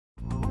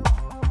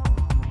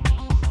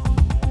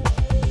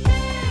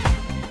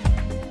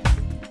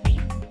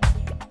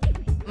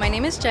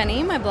name is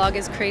Jenny. My blog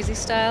is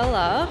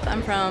CrazyStyleLove.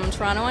 I'm from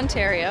Toronto,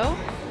 Ontario,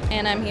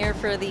 and I'm here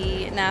for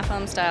the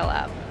NAFFEM Style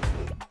Lab.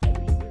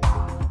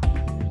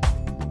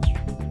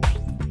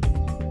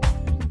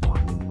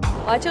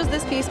 I chose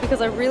this piece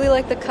because I really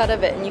like the cut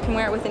of it, and you can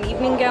wear it with an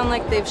evening gown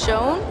like they've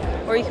shown,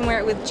 or you can wear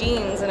it with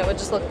jeans and it would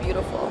just look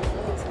beautiful.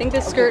 I think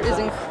this skirt is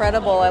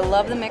incredible. I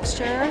love the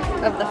mixture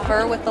of the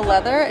fur with the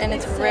leather, and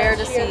it's rare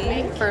to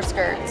see fur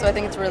skirt, so I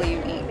think it's really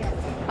unique.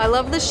 I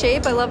love the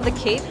shape, I love the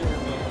cape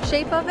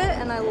shape of it,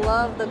 and I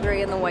love the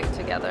gray and the white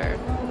together.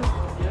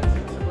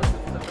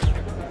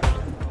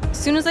 As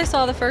soon as I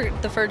saw the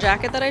fur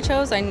jacket that I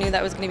chose, I knew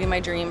that was going to be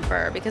my dream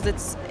fur, because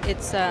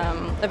it's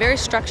a very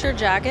structured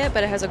jacket,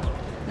 but it has an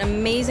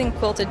amazing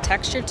quilted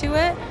texture to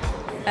it,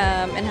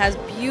 and has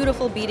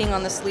beautiful beading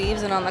on the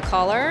sleeves and on the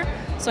collar.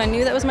 So I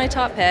knew that was my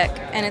top pick,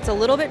 and it's a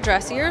little bit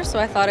dressier, so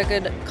I thought a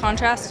good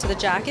contrast to the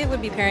jacket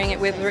would be pairing it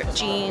with ripped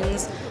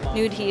jeans,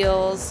 nude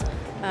heels,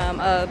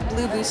 a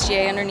blue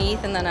bustier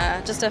underneath, and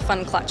then just a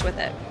fun clutch with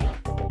it.